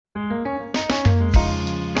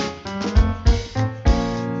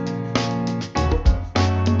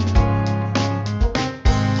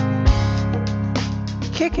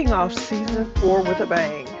kicking off season 4 with a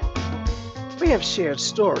bang. We have shared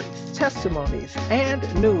stories, testimonies, and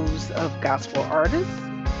news of gospel artists,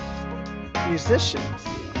 musicians,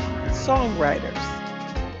 songwriters,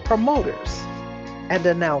 promoters, and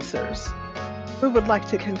announcers. We would like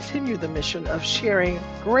to continue the mission of sharing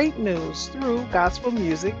great news through gospel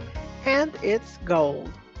music and its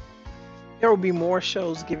gold. There will be more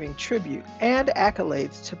shows giving tribute and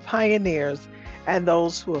accolades to pioneers and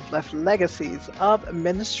those who have left legacies of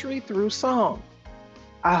ministry through song.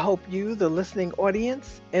 I hope you, the listening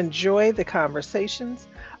audience, enjoy the conversations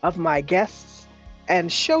of my guests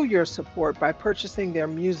and show your support by purchasing their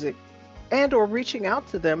music and or reaching out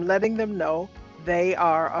to them, letting them know they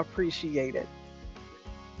are appreciated.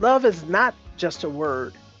 Love is not just a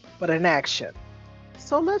word, but an action.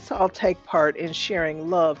 So let's all take part in sharing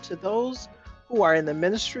love to those who are in the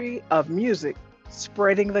ministry of music,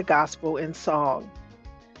 spreading the gospel in song.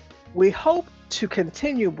 We hope to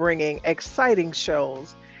continue bringing exciting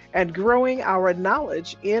shows and growing our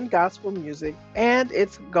knowledge in gospel music and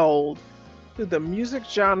its gold to the music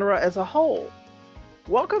genre as a whole.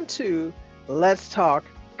 Welcome to Let's Talk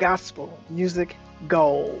Gospel Music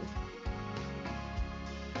Gold.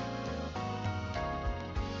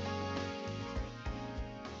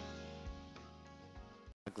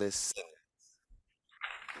 Douglas.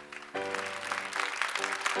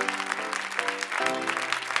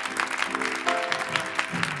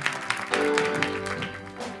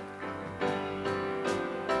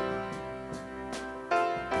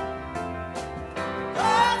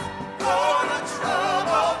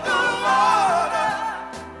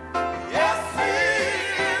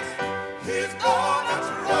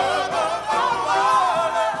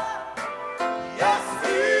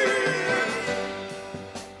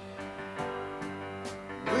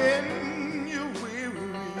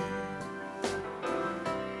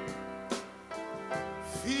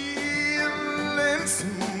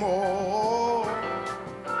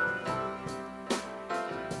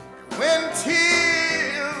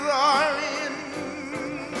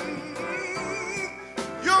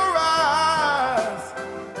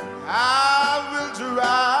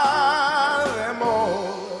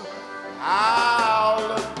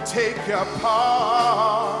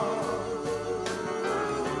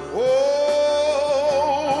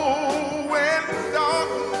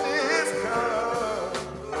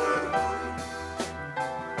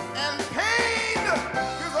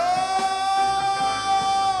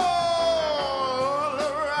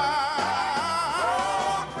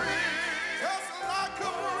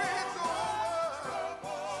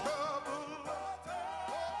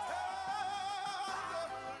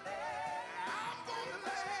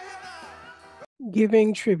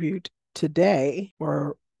 Giving tribute today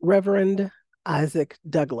for Reverend Isaac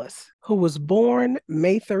Douglas, who was born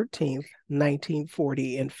May 13th,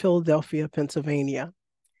 1940 in Philadelphia, Pennsylvania,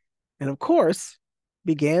 and of course,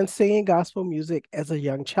 began singing gospel music as a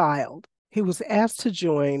young child. He was asked to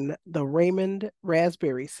join the Raymond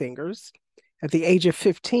Raspberry Singers at the age of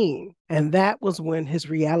 15, and that was when his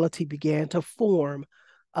reality began to form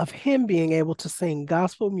of him being able to sing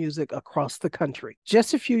gospel music across the country.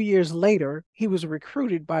 Just a few years later, he was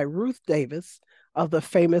recruited by Ruth Davis of the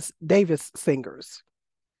famous Davis Singers.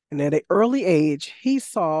 And at an early age, he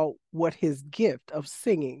saw what his gift of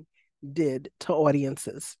singing did to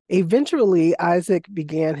audiences. Eventually, Isaac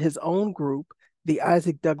began his own group, the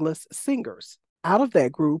Isaac Douglas Singers. Out of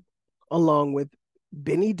that group, along with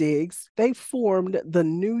Benny Diggs, they formed the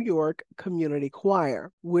New York Community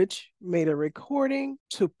Choir, which made a recording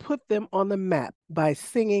to put them on the map by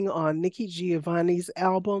singing on Nikki Giovanni's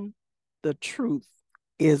album, The Truth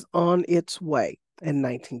Is on Its Way, in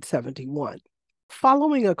 1971.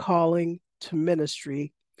 Following a calling to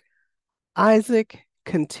ministry, Isaac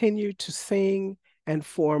continued to sing and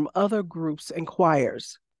form other groups and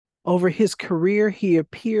choirs. Over his career, he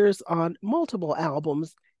appears on multiple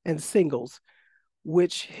albums and singles,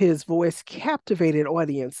 which his voice captivated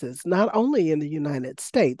audiences, not only in the United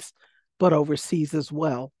States, but overseas as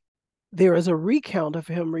well. There is a recount of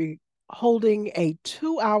him holding a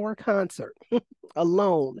 2-hour concert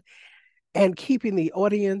alone and keeping the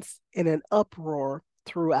audience in an uproar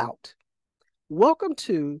throughout. Welcome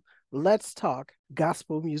to Let's Talk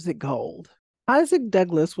Gospel Music Gold. Isaac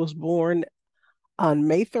Douglas was born on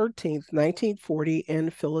May 13th, 1940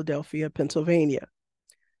 in Philadelphia, Pennsylvania.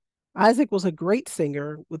 Isaac was a great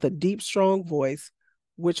singer with a deep, strong voice,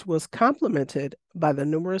 which was complemented by the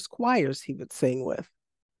numerous choirs he would sing with.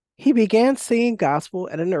 He began singing gospel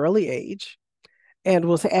at an early age and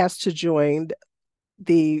was asked to join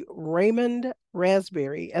the Raymond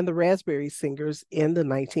Raspberry and the Raspberry Singers in the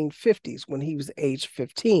 1950s when he was age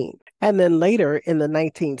 15. And then later in the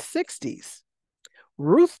 1960s,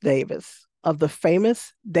 Ruth Davis of the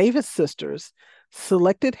famous Davis sisters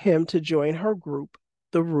selected him to join her group,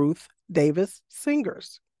 the Ruth Davis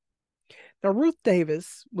Singers. Now, Ruth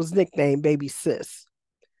Davis was nicknamed Baby Sis.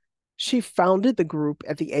 She founded the group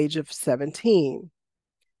at the age of 17,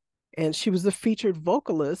 and she was the featured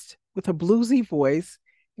vocalist with a bluesy voice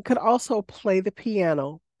and could also play the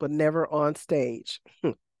piano, but never on stage.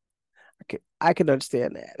 I can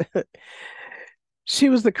understand that. She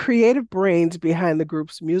was the creative brains behind the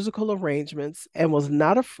group's musical arrangements and was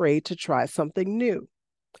not afraid to try something new.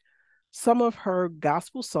 Some of her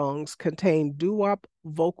gospel songs contain doo-wop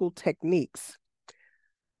vocal techniques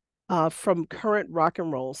from current rock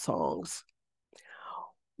and roll songs.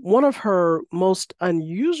 One of her most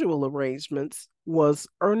unusual arrangements was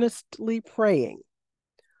Earnestly Praying,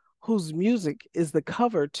 whose music is the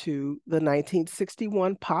cover to the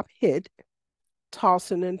 1961 pop hit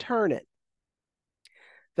Tossin' and Turnin'.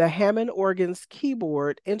 The Hammond organ's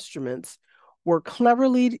keyboard instruments were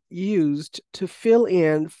cleverly used to fill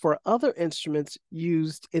in for other instruments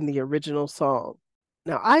used in the original song.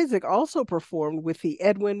 Now, Isaac also performed with the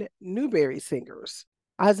Edwin Newberry Singers.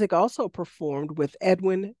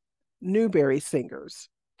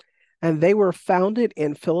 And they were founded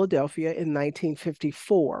in Philadelphia in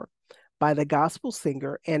 1954 by the gospel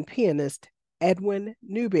singer and pianist Edwin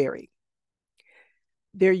Newberry.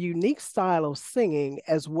 Their unique style of singing,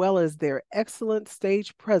 as well as their excellent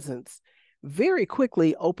stage presence, very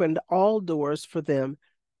quickly opened all doors for them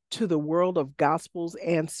to the world of gospels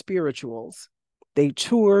and spirituals. They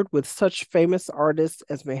toured with such famous artists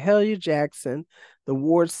as Mahalia Jackson, the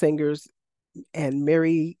Ward Singers, and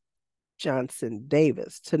Mary Johnson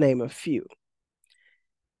Davis, to name a few.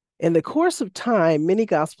 In the course of time, many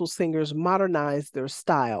gospel singers modernized their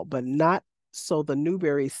style, but not so the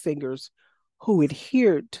Newberry singers who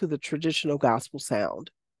adhered to the traditional gospel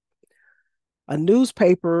sound. A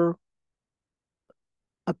newspaper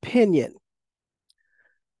opinion.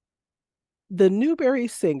 The Newberry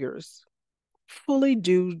Singers fully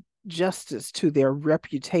do justice to their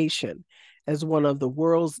reputation as one of the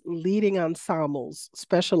world's leading ensembles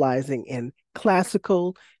specializing in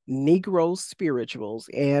classical, Negro spirituals,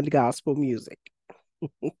 and gospel music.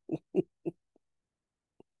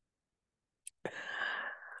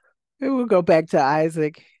 We'll go back to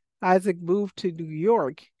Isaac. Isaac moved to New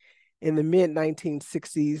York in the mid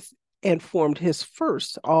 1960s and formed his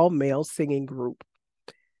first all-male singing group.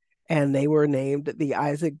 And they were named the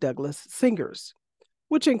Isaac Douglas Singers,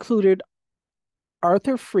 which included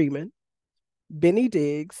Arthur Freeman, Benny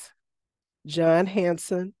Diggs, John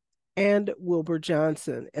Hanson, and Wilbur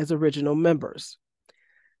Johnson as original members.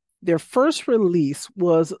 Their first release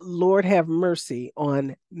was Lord Have Mercy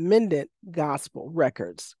on Mendant Gospel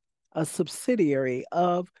Records, a subsidiary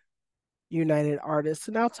of United Artists.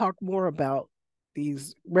 And I'll talk more about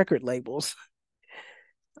these record labels.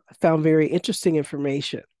 I found very interesting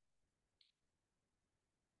information.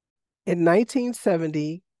 In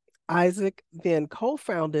 1970, Isaac then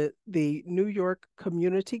co-founded the New York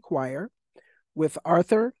Community Choir with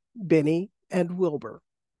Arthur, Benny, and Wilbur.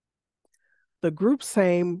 The group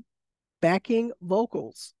sang backing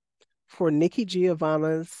vocals for Nikki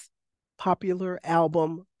Giovanni's popular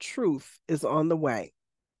album Truth is on the Way.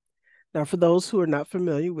 Now, for those who are not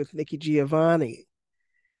familiar with Nikki Giovanni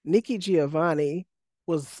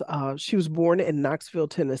she was born in Knoxville,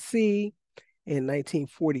 Tennessee in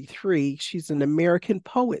 1943. She's an American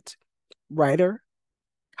poet, writer,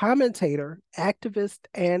 commentator, activist,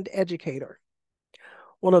 and educator.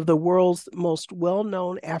 One of the world's most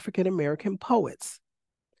well-known African American poets.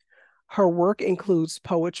 Her work includes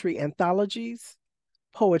poetry anthologies,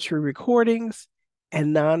 poetry recordings,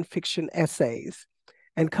 and nonfiction essays,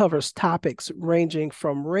 and covers topics ranging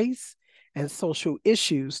from race and social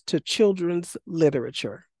issues to children's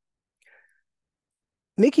literature.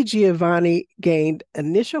 Nikki Giovanni gained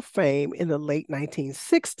initial fame in the late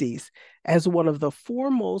 1960s as one of the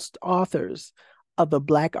foremost authors of the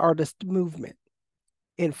Black artist movement,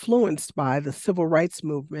 influenced by the civil rights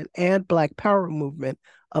movement and Black Power movement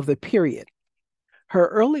of the period. Her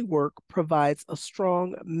early work provides a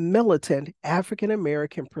strong militant African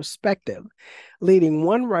American perspective, leading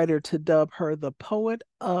one writer to dub her the poet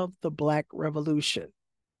of the Black Revolution.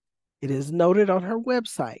 It is noted on her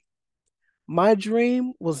website, "My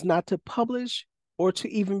dream was not to publish or to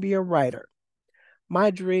even be a writer.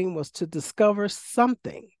 My dream was to discover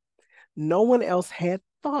something no one else had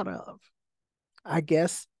thought of. I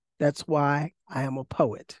guess that's why I am a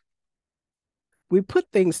poet." We put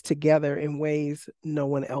things together in ways no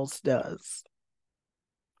one else does.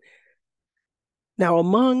 Now,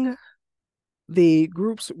 among the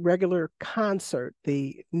group's regular concert,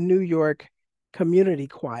 the New York Community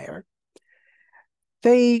Choir,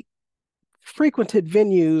 they frequented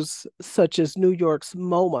venues such as New York's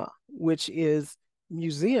MoMA, which is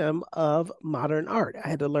Museum of Modern Art. I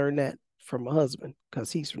had to learn that from my husband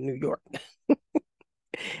because he's from New York.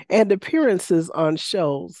 And appearances on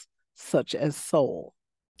shows such as Soul.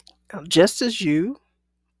 Now, just as you,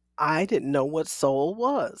 I didn't know what soul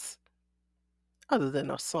was, other than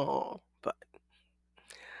a song. But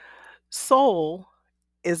Soul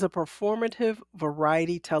is a performative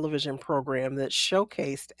variety television program that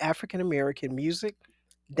showcased African American music,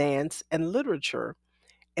 dance, and literature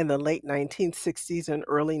in the late 1960s and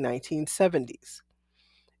early 1970s.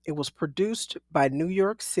 It was produced by New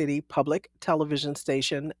York City public television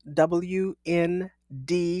station WNDT,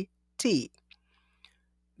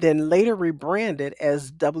 then later rebranded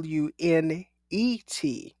as WNET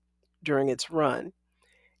during its run,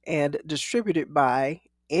 and distributed by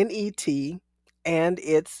NET and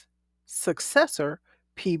its successor,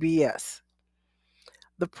 PBS.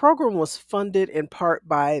 The program was funded in part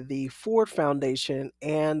by the Ford Foundation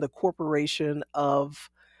and the Corporation of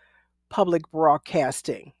Public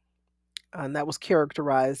Broadcasting. And that was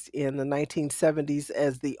characterized in the 1970s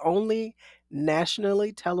as the only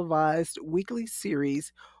nationally televised weekly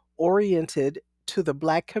series oriented to the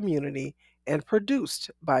Black community and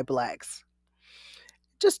produced by Blacks.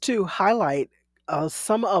 Just to highlight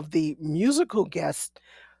some of the musical guests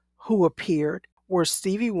who appeared were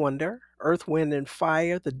Stevie Wonder, Earth, Wind and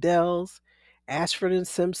Fire, The Dells, Ashford and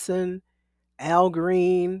Simpson, Al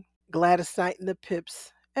Green, Gladys Knight and the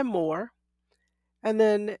Pips, and more. And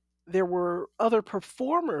then there were other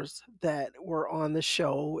performers that were on the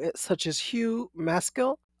show, such as Hugh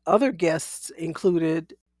Maskell. Other guests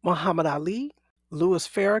included Muhammad Ali, Louis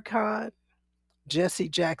Farrakhan, Jesse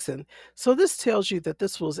Jackson. So this tells you that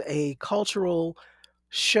this was a cultural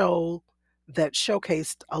show that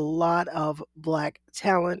showcased a lot of Black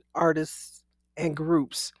talent, artists, and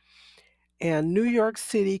groups. And New York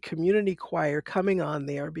City Community Choir coming on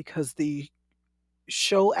there because the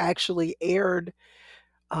show actually aired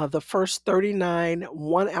the first 39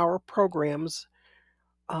 one-hour programs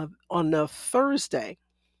on the Thursday,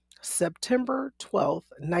 September 12th,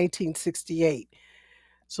 1968.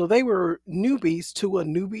 So they were newbies to a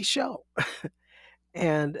newbie show.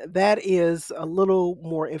 And that is a little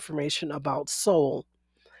more information about Soul,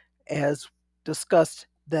 as discussed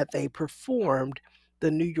that they performed, the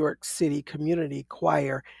New York City Community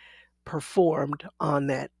Choir performed on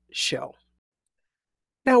that show.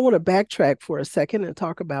 Now, I want to backtrack for a second and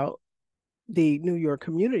talk about the New York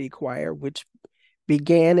Community Choir, which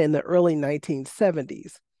began in the early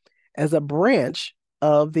 1970s as a branch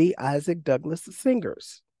of the Isaac Douglas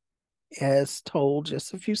Singers, as told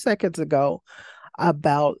just a few seconds ago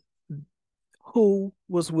about who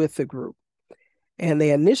was with the group. And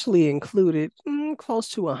they initially included close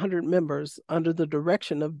to 100 members under the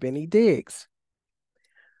direction of Benny Diggs.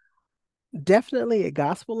 Definitely a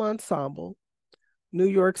gospel ensemble, New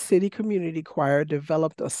York City Community Choir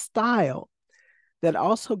developed a style that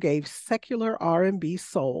also gave secular R&B,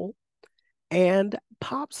 soul, and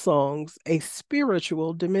pop songs a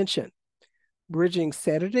spiritual dimension, bridging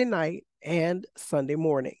Saturday night and Sunday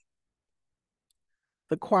morning.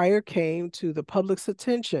 The choir came to the public's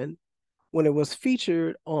attention when it was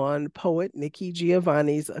featured on poet Nikki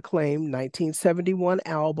Giovanni's acclaimed 1971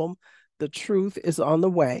 album, The Truth Is on the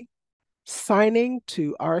Way. Signing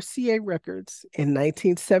to RCA Records in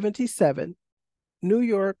 1977, New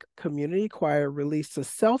York Community Choir released a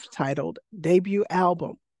self-titled debut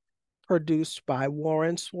album produced by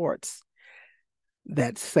Warren Swartz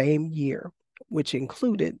that same year, which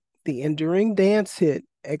included the enduring dance hit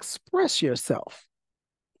Express Yourself,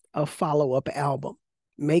 a follow-up album,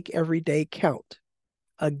 Make Every Day Count,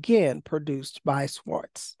 again produced by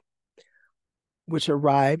Swartz, which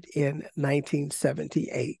arrived in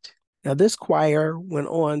 1978. Now, this choir went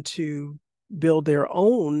on to build their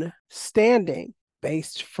own standing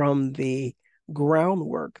based from the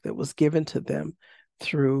groundwork that was given to them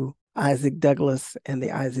through Isaac Douglas and the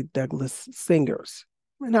Isaac Douglas Singers.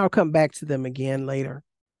 And I'll come back to them again later.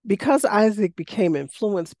 Because Isaac became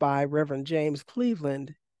influenced by Reverend James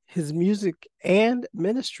Cleveland, his music and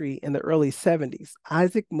ministry in the early 70s,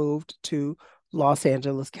 Isaac moved to Los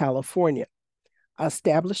Angeles, California,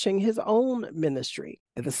 establishing his own ministry.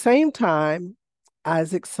 At the same time,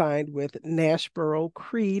 Isaac signed with Nashboro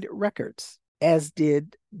Creed Records, as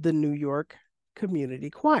did the New York Community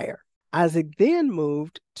Choir. Isaac then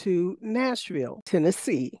moved to Nashville,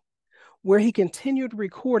 Tennessee, where he continued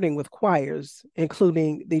recording with choirs,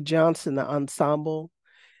 including the Johnson Ensemble,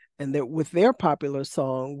 and with their popular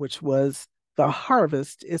song, which was "The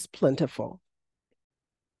Harvest is Plentiful."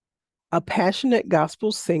 A passionate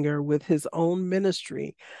gospel singer with his own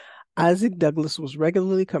ministry, Isaac Douglas was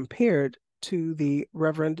regularly compared to the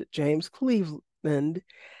Reverend James Cleveland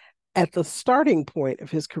at the starting point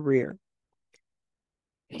of his career.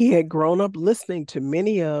 He had grown up listening to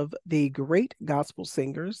many of the great gospel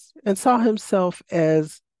singers and saw himself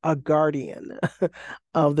as a guardian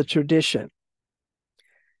of the tradition.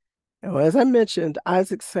 Now, as I mentioned,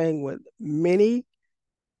 Isaac sang with many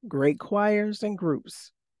great choirs and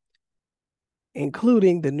groups,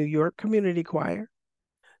 including the New York Community Choir,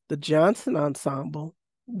 the Johnson Ensemble,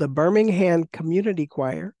 the Birmingham Community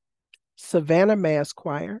Choir, Savannah Mass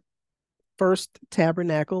Choir, First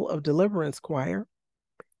Tabernacle of Deliverance Choir,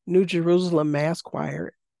 New Jerusalem Mass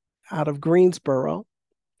Choir out of Greensboro,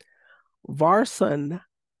 Varson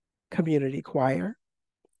Community Choir,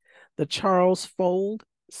 the Charles Fold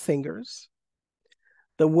Singers,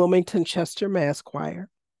 the Wilmington Chester Mass Choir,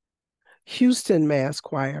 Houston Mass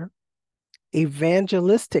Choir,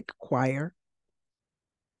 Evangelistic Choir,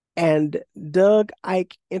 and Doug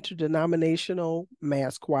Ike Interdenominational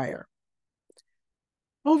Mass Choir.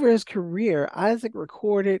 Over his career, Isaac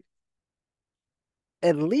recorded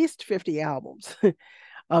at least 50 albums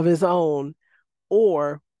of his own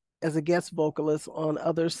or as a guest vocalist on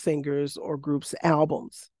other singers or groups'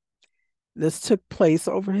 albums. This took place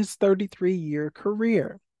over his 33-year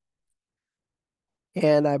career.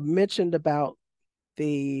 And I mentioned about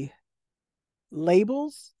the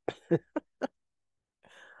labels.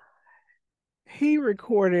 He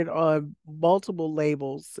recorded on multiple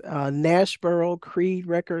labels, Nashboro, Creed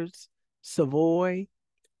Records, Savoy,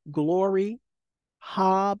 Glory,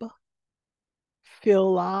 Hob,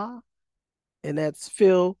 Phil-A, and that's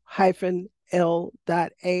Phil-L.A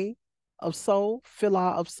of Soul,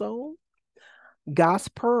 Phil-A of Soul,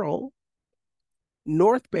 Gospel,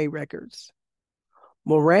 North Bay Records,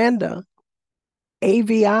 Miranda,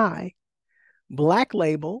 AVI, Black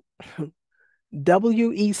Label,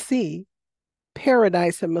 WEC,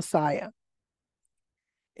 Paradise and Messiah.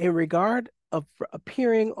 In regard of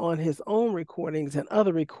appearing on his own recordings and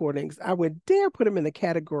other recordings, I would dare put him in the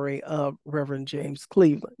category of Reverend James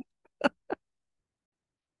Cleveland.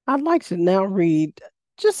 I'd like to now read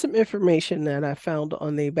just some information that I found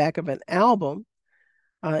on the back of an album.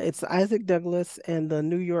 It's Isaac Douglas and the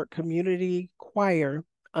New York Community Choir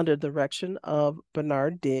under direction of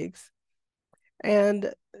Bernard Diggs.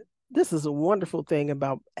 And this is a wonderful thing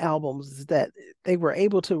about albums is that they were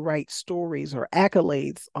able to write stories or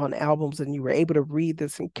accolades on albums, and you were able to read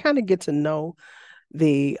this and kind of get to know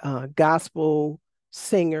the gospel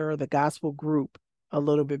singer, the gospel group a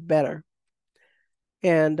little bit better.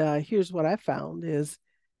 And here's what I found is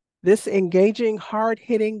this engaging,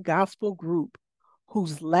 hard-hitting gospel group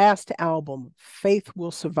whose last album, Faith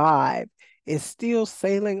Will Survive, is still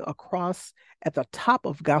sailing across at the top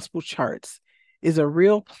of gospel charts is a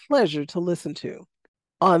real pleasure to listen to.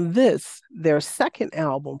 On this, their second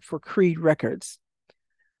album for Creed Records,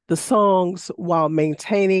 the songs, while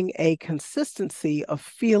maintaining a consistency of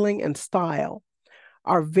feeling and style,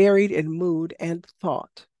 are varied in mood and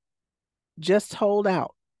thought. Just Hold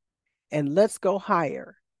Out and Let's Go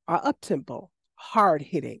Higher are up-tempo,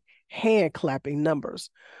 hard-hitting, hand-clapping numbers,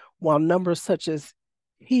 while numbers such as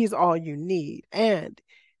He's All You Need and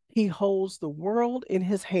He Holds the World in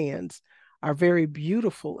His Hands are very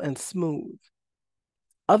beautiful and smooth.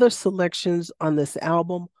 Other selections on this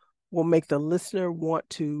album will make the listener want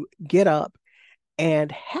to get up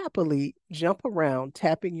and happily jump around,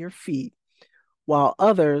 tapping your feet, while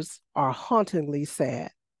others are hauntingly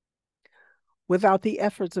sad. Without the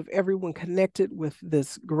efforts of everyone connected with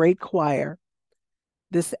this great choir,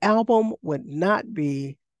 this album would not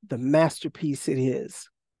be the masterpiece it is.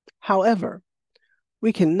 However,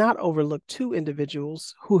 we cannot overlook two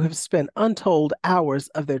individuals who have spent untold hours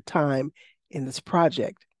of their time in this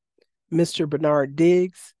project, Mr. Bernard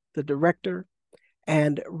Diggs, the director,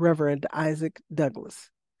 and Reverend Isaac Douglas.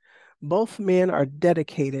 Both men are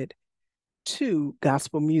dedicated to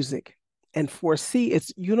gospel music and foresee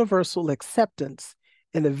its universal acceptance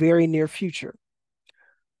in the very near future.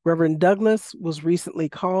 Reverend Douglas was recently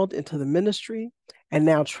called into the ministry and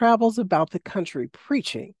now travels about the country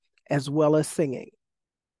preaching as well as singing.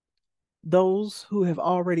 Those who have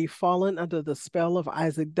already fallen under the spell of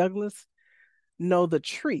Isaac Douglas know the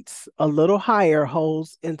treats a little higher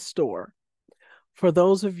holds in store. For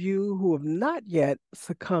those of you who have not yet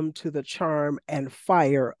succumbed to the charm and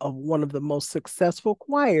fire of one of the most successful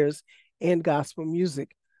choirs in gospel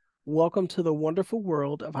music, Welcome to the wonderful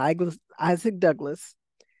world of Isaac Douglas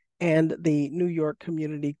and the New York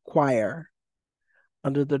Community Choir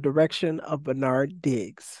under the direction of Bernard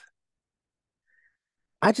Diggs.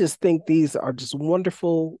 I just think these are just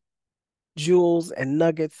wonderful jewels and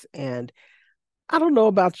nuggets. And I don't know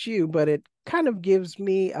about you, but it kind of gives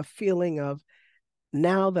me a feeling of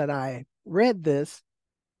now that I read this,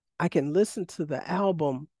 I can listen to the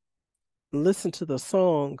album, listen to the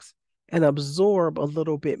songs, and absorb a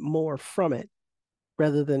little bit more from it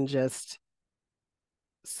rather than just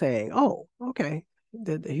saying, oh, okay,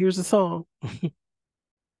 here's a song.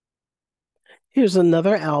 Here's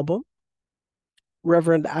another album,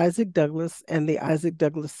 Reverend Isaac Douglas and the Isaac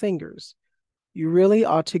Douglas Singers. You really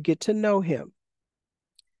ought to get to know him.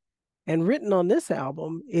 And written on this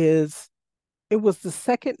album is it was the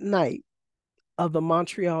second night of the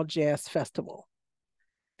Montreal Jazz Festival.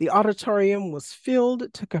 The auditorium was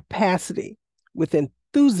filled to capacity with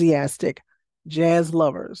enthusiastic jazz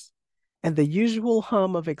lovers, and the usual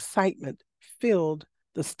hum of excitement filled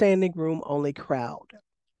the standing room only crowd.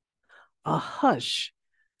 A hush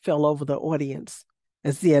fell over the audience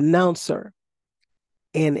as the announcer,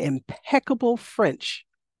 in impeccable French,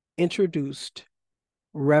 introduced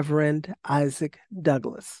Reverend Isaac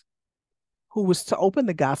Douglas, who was to open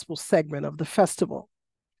the gospel segment of the festival.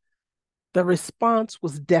 The response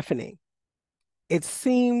was deafening. It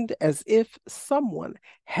seemed as if someone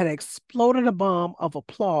had exploded a bomb of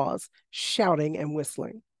applause, shouting and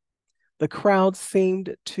whistling. The crowd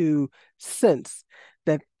seemed to sense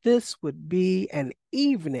that this would be an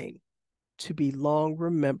evening to be long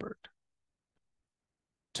remembered.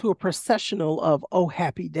 To a processional of Oh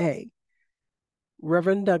Happy Day,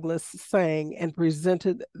 Reverend Douglas sang and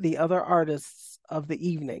presented the other artists of the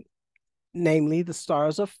evening, namely the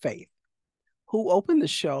Stars of Faith, who opened the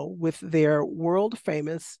show with their world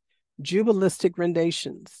famous jubilistic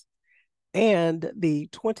renditions, and the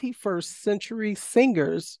 21st century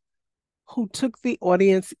singers who took the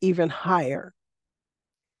audience even higher.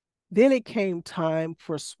 Then it came time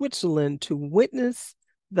for Switzerland to witness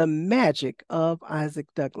the magic of Isaac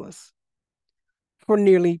Douglas. For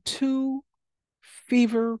nearly 2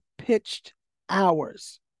 fever-pitched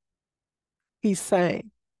hours, he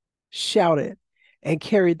sang, shouted, and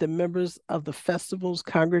carried the members of the festival's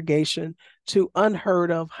congregation to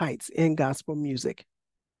unheard of heights in gospel music.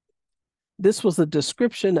 This was a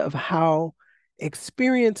description of how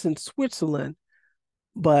experience in Switzerland,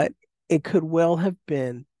 but it could well have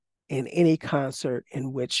been in any concert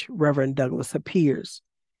in which Reverend Douglas appears.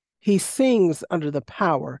 He sings under the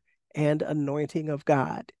power and anointing of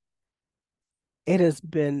God. It has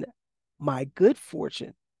been my good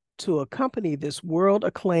fortune to accompany this world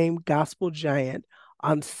acclaimed gospel giant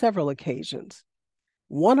on several occasions,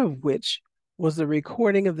 one of which was the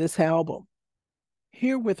recording of this album.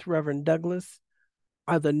 Here with Reverend Douglas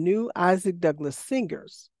are the new Isaac Douglas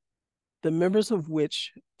Singers, the members of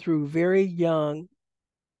which, through very young,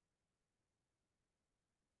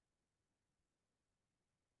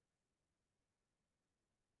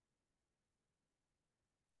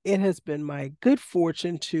 it has been my good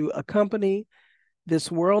fortune to accompany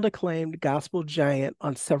this world acclaimed gospel giant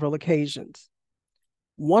on several occasions,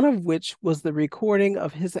 one of which was the recording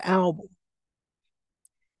of his album.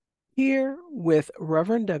 Here with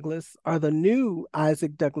Reverend Douglas are the new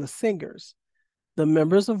Isaac Douglas Singers, the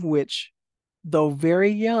members of which, though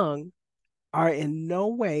very young, are in no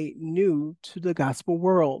way new to the gospel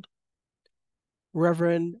world.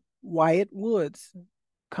 Reverend Wyatt Woods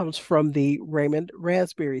comes from the Raymond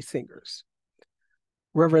Raspberry Singers.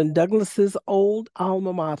 Reverend Douglas's old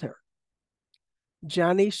alma mater,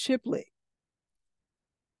 Johnny Shipley,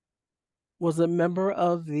 was a member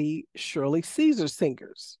of the Shirley Caesar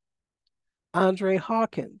Singers. Andre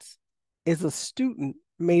Hawkins is a student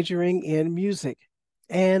majoring in music,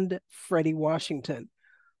 and Freddie Washington,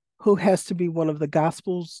 who has to be one of the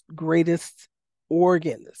gospel's greatest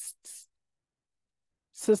organists.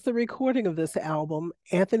 Since the recording of this album,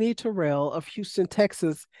 Anthony Terrell of Houston,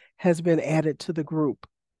 Texas, has been added to the group.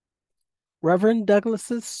 Reverend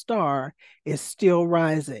Douglas's star is still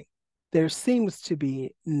rising. There seems to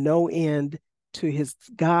be no end to his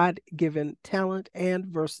God-given talent and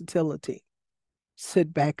versatility.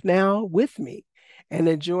 Sit back now with me and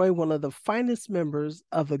enjoy one of the finest members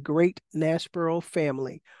of the great Nashboro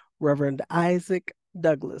family, Reverend Isaac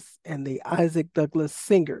Douglas and the Isaac Douglas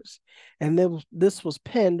Singers. And this was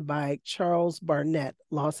penned by Charles Barnett,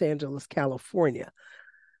 Los Angeles, California.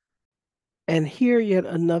 And here yet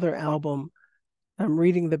another album I'm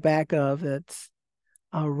reading the back of. It's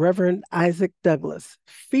Reverend Isaac Douglas,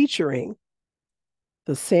 featuring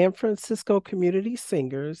the San Francisco Community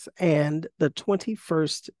Singers, and the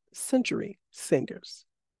 21st Century Singers.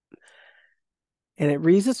 And it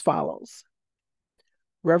reads as follows.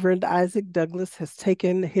 Reverend Isaac Douglas has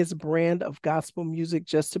taken his brand of gospel music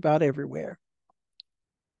just about everywhere.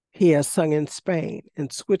 He has sung in Spain, in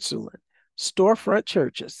Switzerland, storefront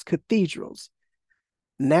churches, cathedrals,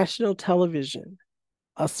 national television,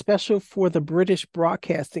 a special for the British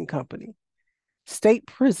Broadcasting Company, state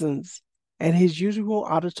prisons, and his usual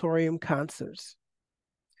auditorium concerts.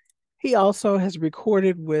 He also has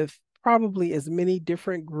recorded with probably as many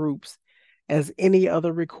different groups as any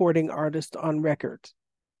other recording artist on record.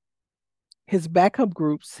 His backup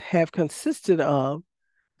groups have consisted of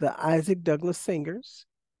the Isaac Douglas Singers,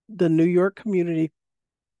 the New York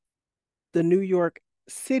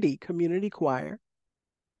City Community Choir,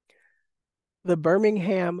 the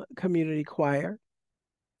Birmingham Community Choir,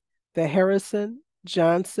 the Harrison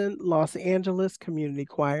Johnson Los Angeles Community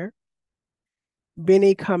Choir,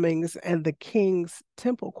 Benny Cummings and the King's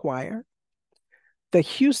Temple Choir, the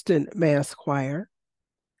Houston Mass Choir,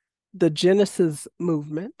 the Genesis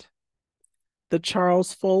Movement, the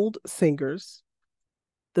Charles Fold Singers,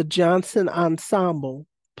 the Johnson Ensemble,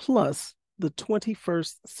 plus the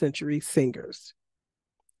 21st Century Singers.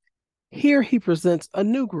 Here he presents a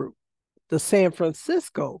new group, the San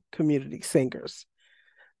Francisco Community Singers.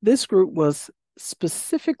 This group was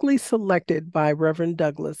specifically selected by Reverend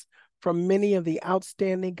Douglas from many of the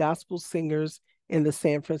outstanding gospel singers in the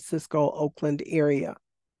San Francisco-Oakland area.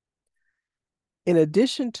 In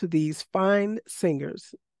addition to these fine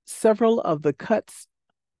singers, several of the cuts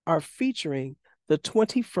are featuring the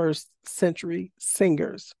 21st Century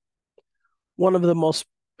Singers, one of the most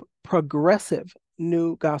progressive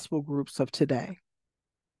new gospel groups of today.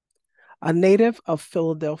 A native of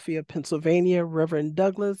Philadelphia, Pennsylvania, Reverend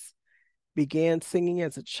Douglas began singing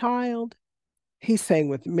as a child. He sang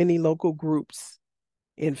with many local groups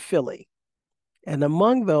in Philly, and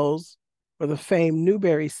among those were the famed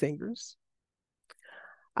Newberry Singers.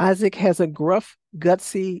 Isaac has a gruff,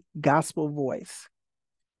 gutsy gospel voice.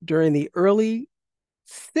 During the early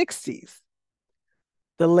 60s,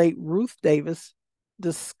 the late Ruth Davis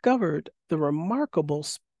discovered the remarkable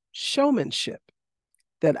showmanship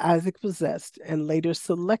that Isaac possessed and later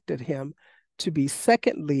selected him to be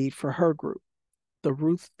second lead for her group, the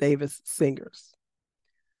Ruth Davis Singers.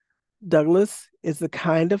 Douglas is the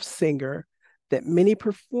kind of singer that many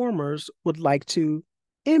performers would like to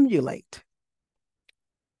emulate.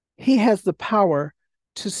 He has the power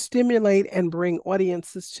to stimulate and bring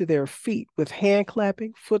audiences to their feet with hand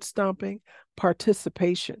clapping, foot stomping,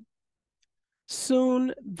 participation.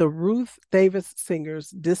 Soon, the Ruth Davis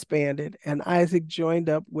Singers disbanded, and Isaac joined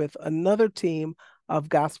up with another team of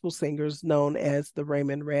gospel singers known as the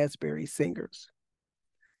Raymond Raspberry Singers.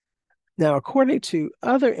 Now, according to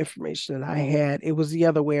other information that I had, it was the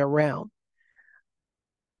other way around,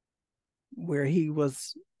 where he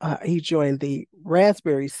joined the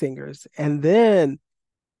Raspberry Singers and then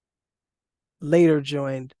later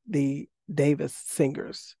joined the Davis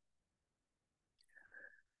Singers.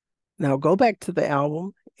 Now go back to the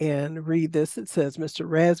album and read this. It says, Mr.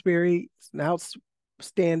 Raspberry is an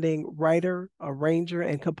outstanding writer, arranger,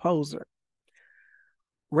 and composer.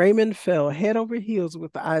 Raymond fell head over heels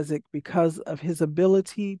with Isaac because of his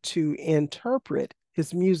ability to interpret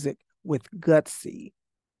his music with gusto.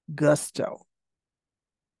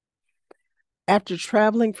 After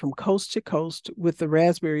traveling from coast to coast with the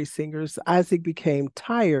Raspberry Singers, Isaac became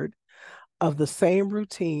tired of the same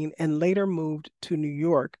routine and later moved to New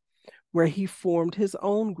York, where he formed his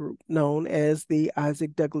own group known as the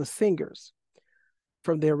Isaac Douglas Singers.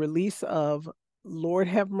 From their release of Lord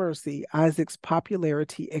Have Mercy, Isaac's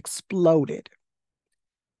popularity exploded.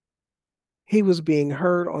 He was being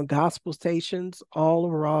heard on gospel stations all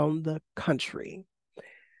around the country.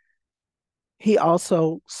 He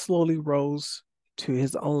also slowly rose to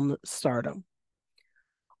his own stardom.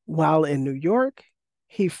 While in New York,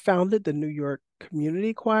 he founded the New York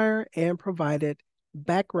Community Choir and provided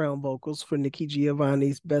background vocals for Nikki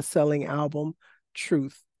Giovanni's best-selling album,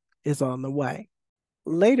 Truth Is on the Way.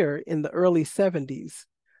 Later, in the early 70s,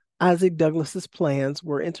 Isaac Douglas's plans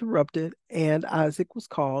were interrupted and Isaac was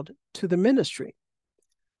called to the ministry.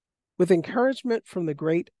 With encouragement from the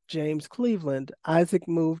great James Cleveland, Isaac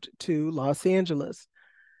moved to Los Angeles,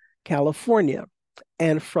 California,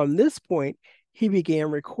 and from this point, he began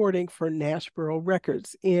recording for Nashborough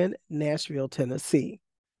Records in Nashville, Tennessee.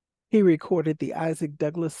 He recorded the Isaac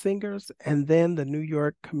Douglas Singers and then the New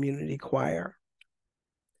York Community Choir.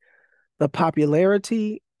 The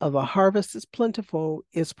popularity of A Harvest is Plentiful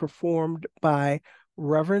is performed by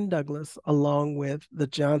Reverend Douglas along with the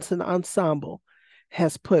Johnson Ensemble,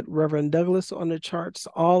 has put Reverend Douglas on the charts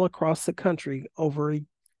all across the country over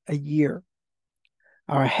a year.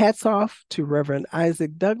 Our hats off to Reverend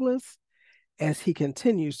Isaac Douglas as he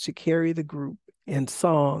continues to carry the group in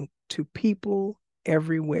song to people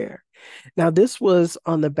everywhere. Now, this was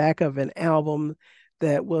on the back of an album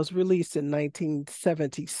that was released in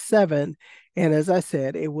 1977. And as I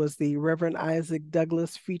said, it was the Reverend Isaac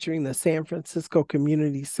Douglas featuring the San Francisco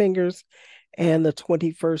Community Singers and the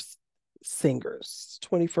 21st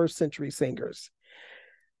Century Singers.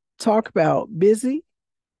 Talk about busy.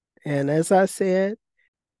 And as I said,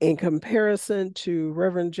 in comparison to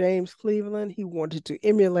Reverend James Cleveland, he wanted to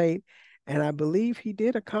emulate, and I believe he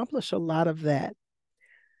did accomplish a lot of that.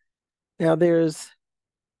 Now,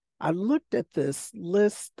 I looked at this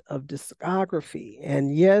list of discography,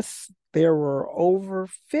 and yes, there were over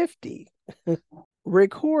 50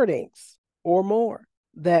 recordings or more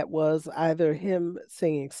that was either him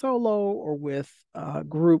singing solo or with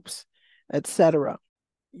groups, etc.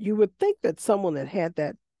 You would think that someone that had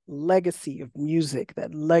that legacy of music,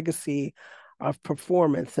 that legacy of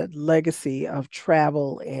performance, that legacy of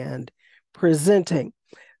travel and presenting,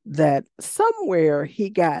 that somewhere he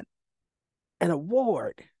got an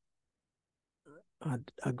award,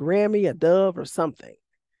 a Grammy, a Dove, or something,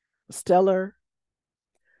 stellar.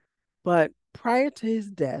 But prior to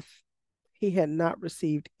his death, he had not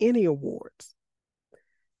received any awards.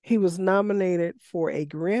 He was nominated for a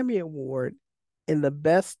Grammy Award in the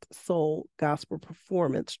Best Soul Gospel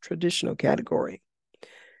Performance traditional category.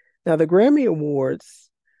 Now, the Grammy Awards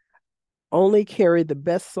only carried the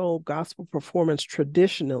Best Soul Gospel Performance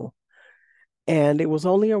traditional, and it was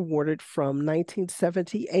only awarded from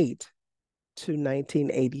 1978 to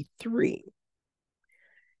 1983.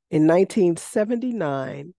 In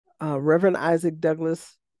 1979, Reverend Isaac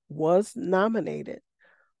Douglas was nominated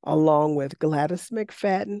along with Gladys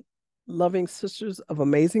McFadden, Loving Sisters of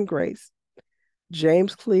Amazing Grace,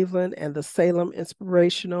 James Cleveland and the Salem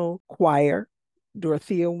Inspirational Choir,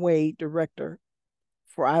 Dorothea Wade, director,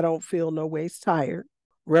 for I Don't Feel No Ways Tired,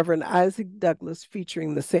 Reverend Isaac Douglas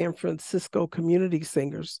featuring the San Francisco Community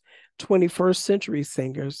Singers, 21st Century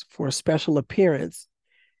Singers for a special appearance,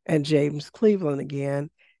 and James Cleveland again,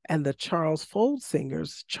 and the Charles Fold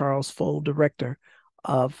Singers, Charles Fold, director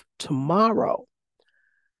of Tomorrow.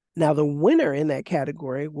 Now, the winner in that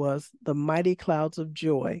category was the Mighty Clouds of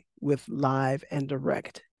Joy with Live and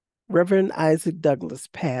Direct. Reverend Isaac Douglas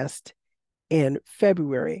passed in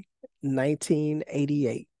February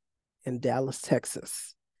 1988 in Dallas,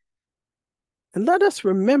 Texas. And let us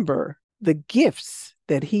remember the gifts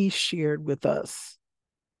that he shared with us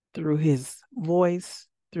through his voice,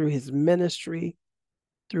 through his ministry,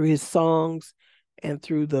 through his songs, and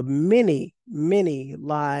through the many, many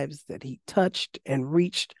lives that he touched and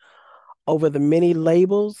reached over the many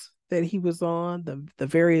labels that he was on, the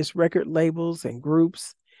various record labels and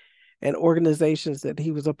groups and organizations that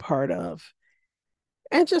he was a part of,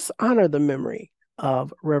 and just honor the memory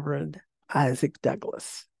of Reverend Isaac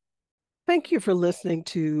Douglas. Thank you for listening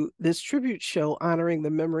to this tribute show honoring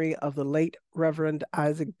the memory of the late Reverend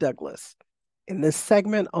Isaac Douglas in this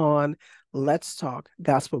segment on Let's Talk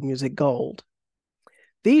Gospel Music Gold.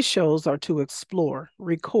 These shows are to explore,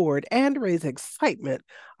 record, and raise excitement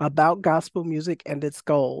about gospel music and its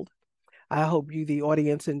gold. I hope you, the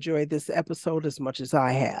audience, enjoyed this episode as much as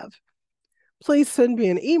I have. Please send me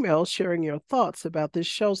an email sharing your thoughts about this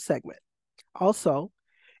show segment. Also,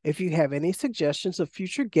 if you have any suggestions of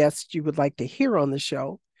future guests you would like to hear on the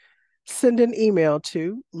show, send an email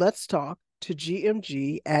to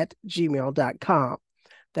letstalk2gmg@gmail.com.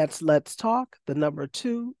 That's let's talk, the number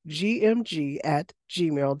 2,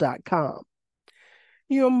 gmg@gmail.com.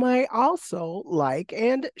 You might also like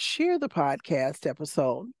and share the podcast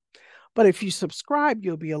episode. But if you subscribe,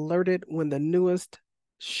 you'll be alerted when the newest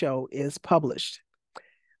show is published.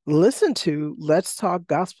 Listen to Let's Talk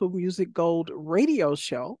Gospel Music Gold radio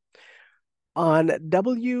show on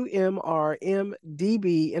WMRM-DB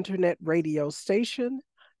Internet Radio Station,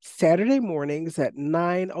 Saturday mornings at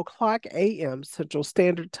 9 o'clock a.m. Central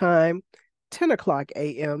Standard Time, 10 o'clock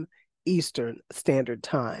a.m. Eastern Standard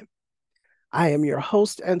Time. I am your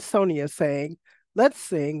host, Ansonia, saying, let's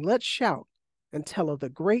sing, let's shout, and tell of the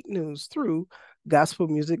great news through Gospel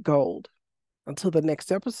Music Gold. Until the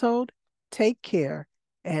next episode, take care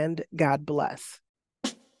and God bless.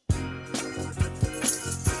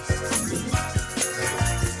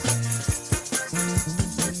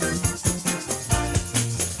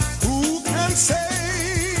 Who can save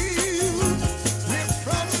me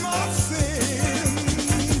from my sin?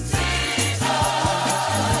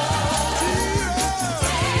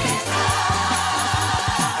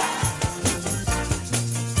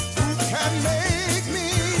 Who can make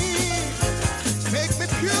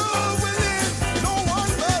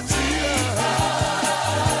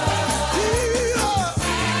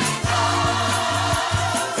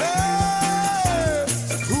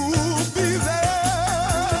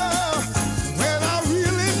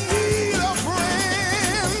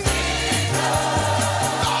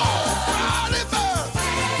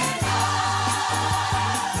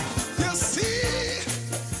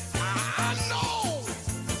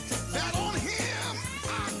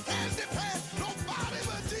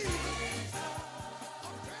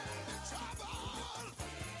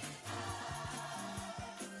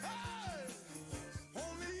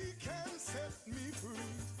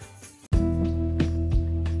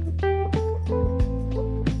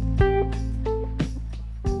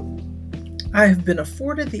I have been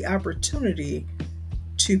afforded the opportunity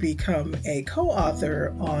to become a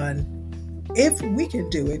co-author on If We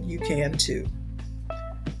Can Do It, You Can Too.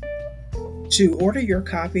 To order your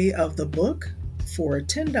copy of the book for a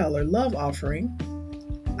 $10 love offering,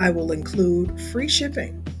 I will include free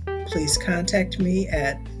shipping. Please contact me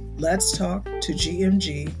at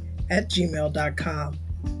letstalktogmg@gmail.com.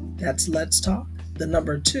 That's let's talk, the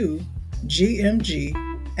number 2,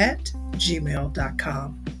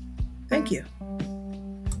 gmg@gmail.com. Thank you.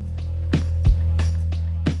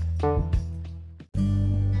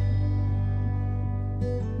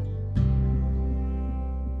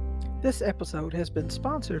 This episode has been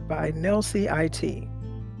sponsored by Nelsie IT.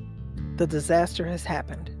 The disaster has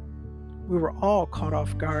happened. We were all caught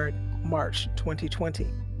off guard March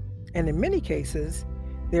 2020, and in many cases,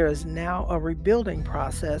 there is now a rebuilding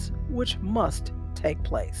process which must take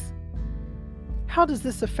place. How does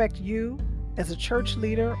this affect you as a church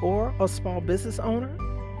leader or a small business owner?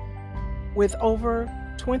 With over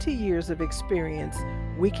 20 years of experience,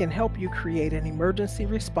 we can help you create an emergency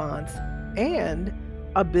response and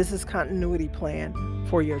a business continuity plan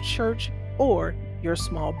for your church or your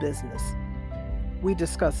small business. We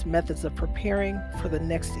discuss methods of preparing for the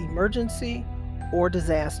next emergency or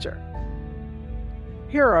disaster.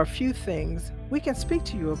 Here are a few things we can speak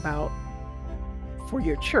to you about for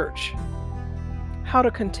your church. How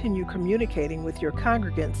to continue communicating with your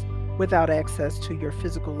congregants without access to your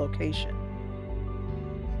physical location.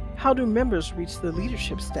 How do members reach the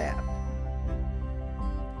leadership staff?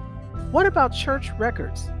 What about church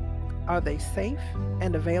records? Are they safe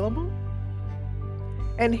and available?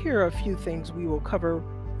 And here are a few things we will cover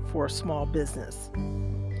for small business.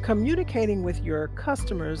 Communicating with your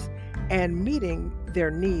customers and meeting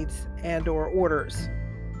their needs and/or orders.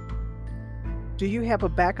 Do you have a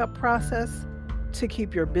backup process to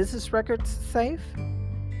keep your business records safe?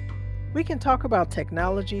 We can talk about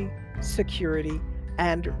technology, security,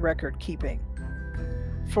 and record keeping.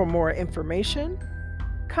 For more information,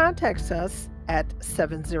 contact us at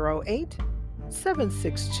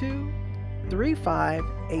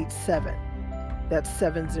 708-762-3587. That's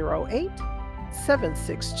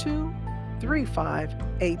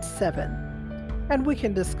 708-762-3587. And we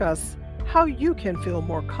can discuss how you can feel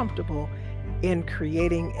more comfortable in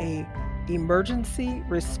creating an emergency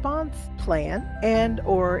response plan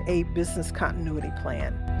and/or a business continuity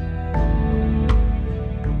plan.